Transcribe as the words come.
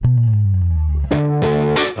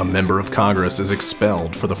A member of Congress is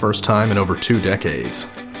expelled for the first time in over 2 decades.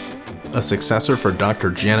 A successor for Dr.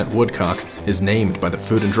 Janet Woodcock is named by the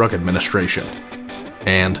Food and Drug Administration.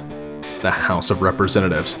 And the House of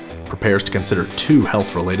Representatives prepares to consider 2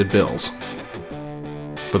 health-related bills.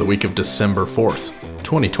 For the week of December 4th,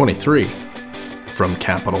 2023, from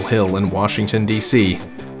Capitol Hill in Washington, D.C.,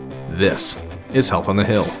 this is Health on the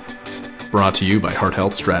Hill, brought to you by Heart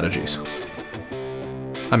Health Strategies.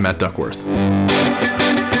 I'm Matt Duckworth.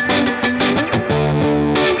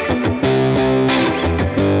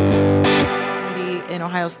 In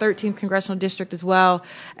Ohio's 13th Congressional District, as well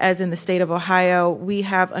as in the state of Ohio, we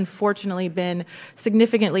have unfortunately been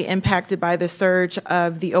significantly impacted by the surge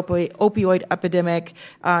of the opioid epidemic,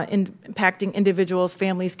 impacting individuals,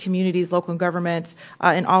 families, communities, local governments,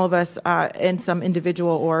 and all of us in some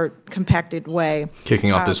individual or compacted way.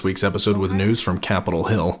 Kicking off this week's episode with news from Capitol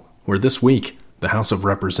Hill, where this week the House of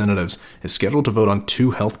Representatives is scheduled to vote on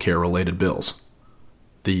 2 healthcare-related bills.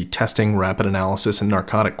 The Testing, Rapid Analysis, and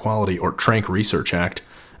Narcotic Quality, or TRANQ Research Act,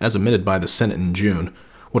 as amended by the Senate in June,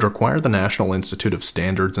 would require the National Institute of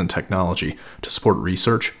Standards and Technology to support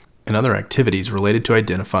research and other activities related to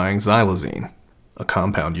identifying xylazine, a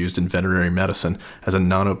compound used in veterinary medicine as a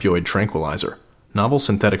non-opioid tranquilizer, novel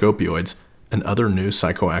synthetic opioids, and other new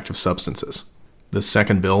psychoactive substances. The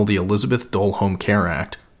second bill, the Elizabeth Dole Home Care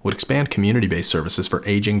Act, would expand community-based services for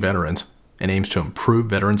aging veterans and aims to improve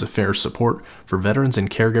Veterans Affairs support for veterans and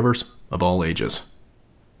caregivers of all ages.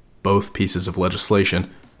 Both pieces of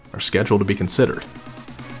legislation are scheduled to be considered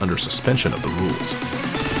under suspension of the rules.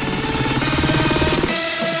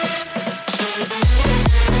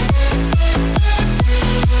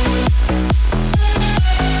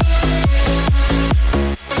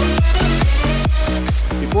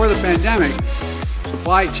 Before the pandemic,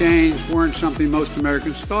 supply chains weren't something most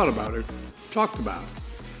Americans thought about or talked about.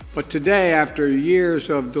 But today, after years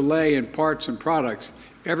of delay in parts and products,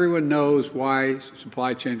 everyone knows why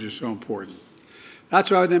supply chains are so important.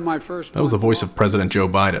 That's why within my first... That was the voice of President Joe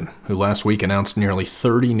Biden, who last week announced nearly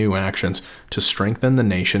 30 new actions to strengthen the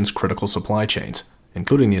nation's critical supply chains,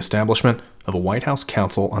 including the establishment of a White House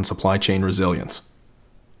Council on Supply Chain Resilience.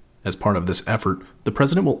 As part of this effort, the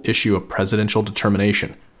president will issue a presidential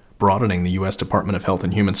determination broadening the U.S. Department of Health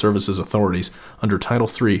and Human Services authorities under Title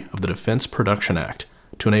III of the Defense Production Act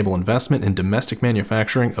to enable investment in domestic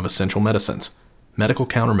manufacturing of essential medicines, medical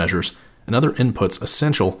countermeasures, and other inputs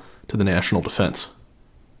essential to the national defense.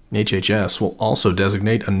 HHS will also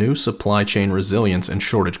designate a new supply chain resilience and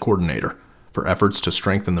shortage coordinator for efforts to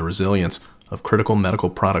strengthen the resilience of critical medical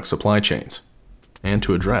product supply chains and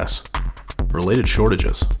to address related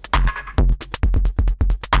shortages.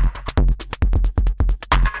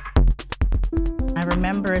 I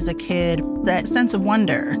remember as a kid that sense of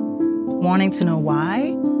wonder, wanting to know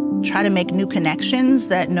why, try to make new connections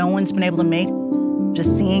that no one's been able to make,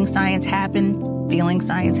 just seeing science happen, feeling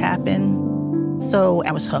science happen. So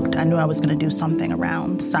I was hooked. I knew I was going to do something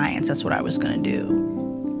around science. That's what I was going to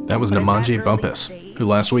do. That was Namanji Bumpus, who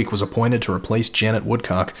last week was appointed to replace Janet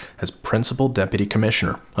Woodcock as Principal Deputy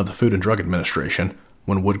Commissioner of the Food and Drug Administration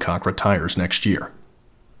when Woodcock retires next year.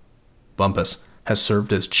 Bumpus has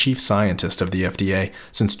served as Chief Scientist of the FDA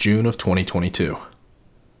since June of 2022.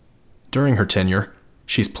 During her tenure,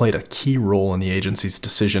 she's played a key role in the agency's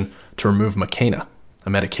decision to remove Makena, a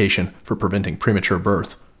medication for preventing premature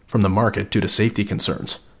birth, from the market due to safety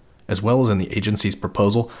concerns, as well as in the agency's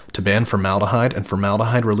proposal to ban formaldehyde and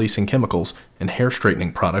formaldehyde-releasing chemicals in hair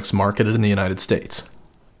straightening products marketed in the United States.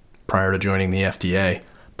 Prior to joining the FDA,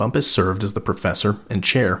 Bumpus served as the professor and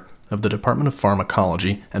chair of the Department of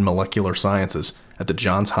Pharmacology and Molecular Sciences at the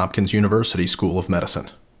Johns Hopkins University School of Medicine.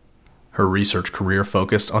 Her research career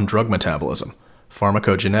focused on drug metabolism,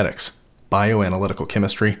 pharmacogenetics, bioanalytical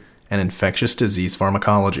chemistry, and infectious disease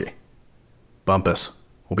pharmacology. Bumpus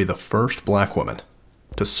will be the first Black woman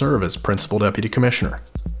to serve as Principal Deputy Commissioner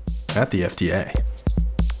at the FDA.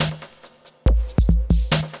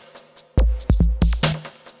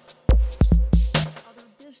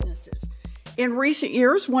 In recent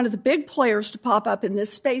years, one of the big players to pop up in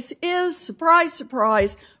this space is, surprise,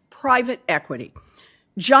 surprise, private equity.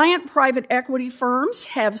 Giant private equity firms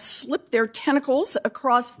have slipped their tentacles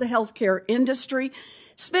across the healthcare industry,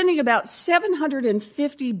 spending about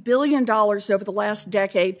 $750 billion over the last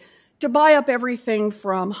decade to buy up everything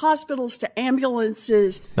from hospitals to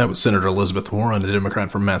ambulances. That was Senator Elizabeth Warren, a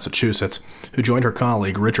Democrat from Massachusetts, who joined her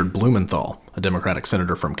colleague Richard Blumenthal, a Democratic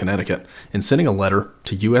senator from Connecticut, in sending a letter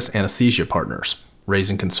to U.S. Anesthesia partners,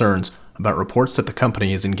 raising concerns about reports that the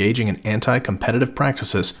company is engaging in anti-competitive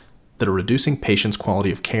practices that are reducing patients'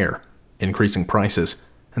 quality of care, increasing prices,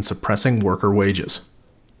 and suppressing worker wages.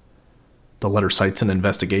 The letter cites an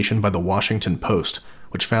investigation by the Washington Post,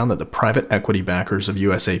 which found that the private equity backers of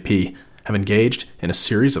USAP have engaged in a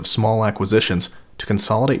series of small acquisitions to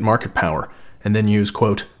consolidate market power and then use,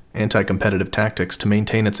 quote, anti-competitive tactics to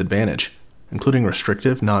maintain its advantage, including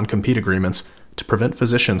restrictive non-compete agreements to prevent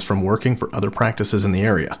physicians from working for other practices in the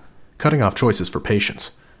area, cutting off choices for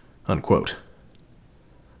patients, unquote.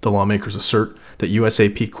 The lawmakers assert that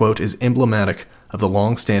USAP, quote, is emblematic of the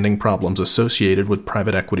long-standing problems associated with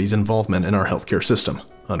private equity's involvement in our healthcare system,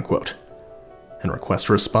 unquote, and request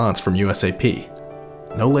a response from USAP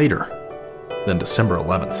no later than December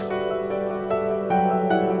 11th.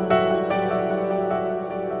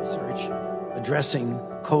 Addressing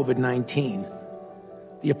COVID-19.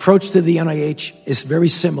 The approach to the NIH is very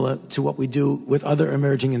similar to what we do with other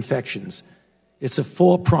emerging infections. It's a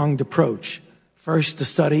four-pronged approach. First, to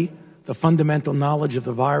study the fundamental knowledge of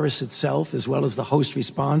the virus itself, as well as the host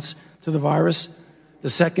response to the virus. The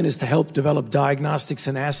second is to help develop diagnostics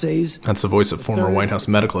and assays. That's the voice of former White House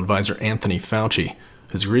medical advisor Anthony Fauci,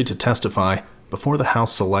 who's agreed to testify before the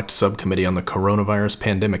House Select Subcommittee on the coronavirus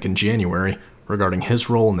pandemic in January regarding his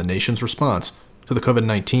role in the nation's response to the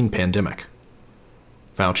COVID-19 pandemic.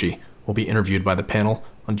 Fauci will be interviewed by the panel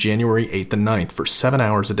on January 8th and 9th for 7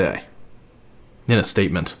 hours a day. In a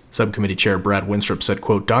statement, Subcommittee Chair Brad Winstrup said,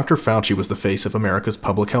 quote, Dr. Fauci was the face of America's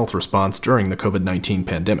public health response during the COVID-19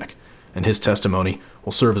 pandemic, and his testimony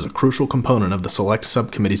will serve as a crucial component of the Select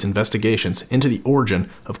Subcommittee's investigations into the origin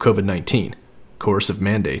of COVID-19, coercive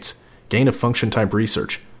mandates, gain-of-function type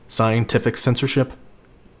research, scientific censorship,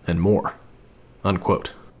 and more.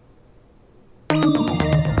 Unquote.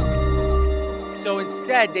 So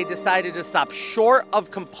instead, they decided to stop short of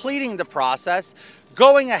completing the process,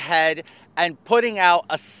 going ahead and putting out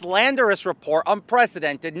a slanderous report,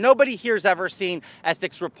 unprecedented. Nobody here's ever seen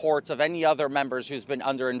ethics reports of any other members who's been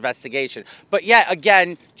under investigation. But yet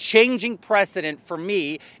again, changing precedent for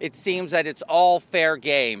me, it seems that it's all fair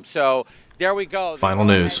game. So there we go. Final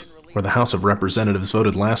news, where the House of Representatives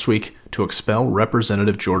voted last week to expel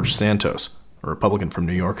Representative George Santos, a Republican from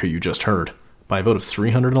New York who you just heard, by a vote of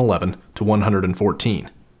 311 to 114,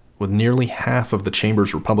 with nearly half of the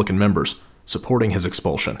chamber's Republican members supporting his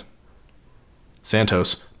expulsion.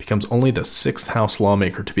 Santos becomes only the sixth House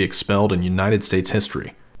lawmaker to be expelled in United States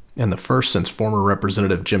history, and the first since former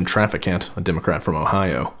Representative Jim Traficant, a Democrat from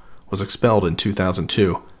Ohio, was expelled in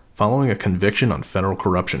 2002 following a conviction on federal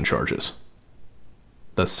corruption charges.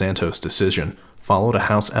 The Santos decision followed a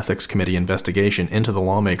House Ethics Committee investigation into the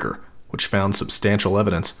lawmaker, which found substantial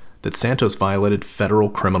evidence that Santos violated federal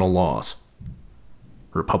criminal laws.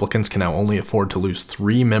 Republicans can now only afford to lose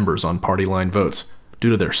 3 members on party line votes due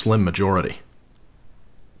to their slim majority.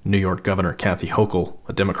 New York Governor Kathy Hochul,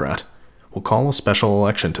 a Democrat, will call a special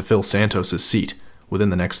election to fill Santos' seat within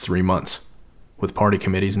the next 3 months, with party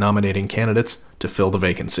committees nominating candidates to fill the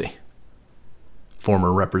vacancy.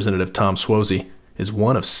 Former Representative Tom Suozzi is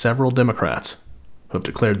one of several Democrats who have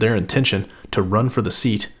declared their intention to run for the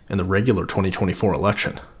seat in the regular 2024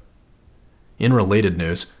 election. In related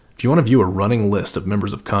news, if you want to view a running list of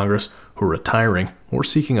members of Congress who are retiring or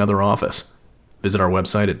seeking other office, visit our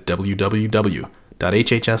website at www.hhs.com,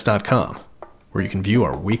 where you can view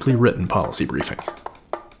our weekly written policy briefing.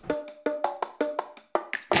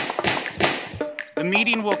 The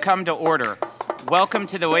meeting will come to order. Welcome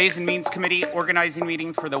to the Ways and Means Committee organizing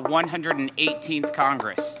meeting for the 118th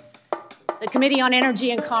Congress. The Committee on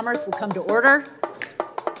Energy and Commerce will come to order.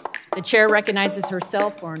 The chair recognizes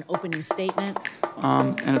herself for an opening statement.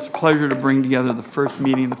 And it's a pleasure to bring together the first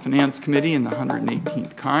meeting of the Finance Committee in the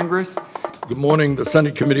 118th Congress. Good morning. The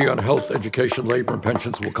Senate Committee on Health, Education, Labor, and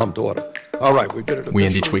Pensions will come to order. All right, we did it. We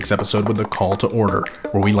end each week's episode with a call to order,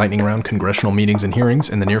 where we lightning round congressional meetings and hearings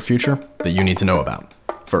in the near future that you need to know about.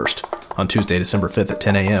 First, on Tuesday, December 5th at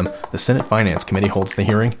 10 a.m., the Senate Finance Committee holds the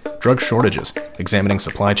hearing, Drug Shortages, Examining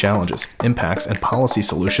Supply Challenges, Impacts, and Policy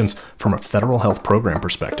Solutions from a Federal Health Program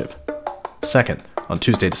Perspective. Second, on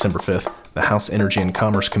Tuesday, December 5th, the House Energy and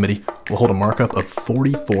Commerce Committee will hold a markup of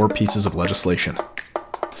 44 pieces of legislation.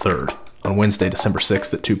 Third, on Wednesday, December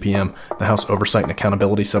 6th at 2 p.m., the House Oversight and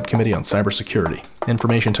Accountability Subcommittee on Cybersecurity,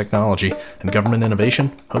 Information Technology, and Government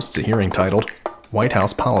Innovation hosts a hearing titled White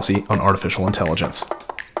House Policy on Artificial Intelligence.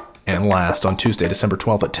 And last, on Tuesday, December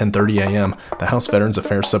 12th at 10:30 a.m., the House Veterans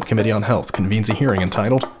Affairs Subcommittee on Health convenes a hearing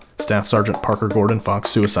entitled Staff Sergeant Parker Gordon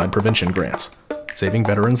Fox Suicide Prevention Grants, Saving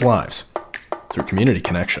Veterans' Lives Through Community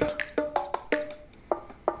Connection.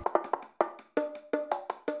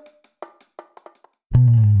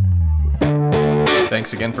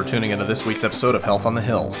 Thanks again for tuning into this week's episode of Health on the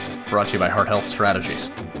Hill, brought to you by Heart Health Strategies.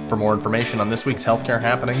 For more information on this week's healthcare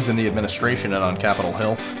happenings in the administration and on Capitol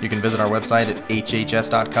Hill, you can visit our website at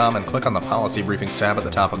hhs.com and click on the Policy Briefings tab at the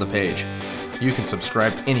top of the page. You can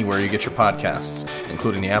subscribe anywhere you get your podcasts,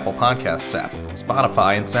 including the Apple Podcasts app,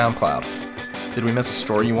 Spotify, and SoundCloud. Did we miss a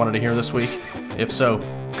story you wanted to hear this week? If so,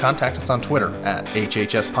 contact us on Twitter at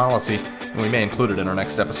HHSPolicy, and we may include it in our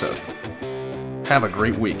next episode. Have a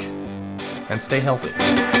great week, and stay healthy.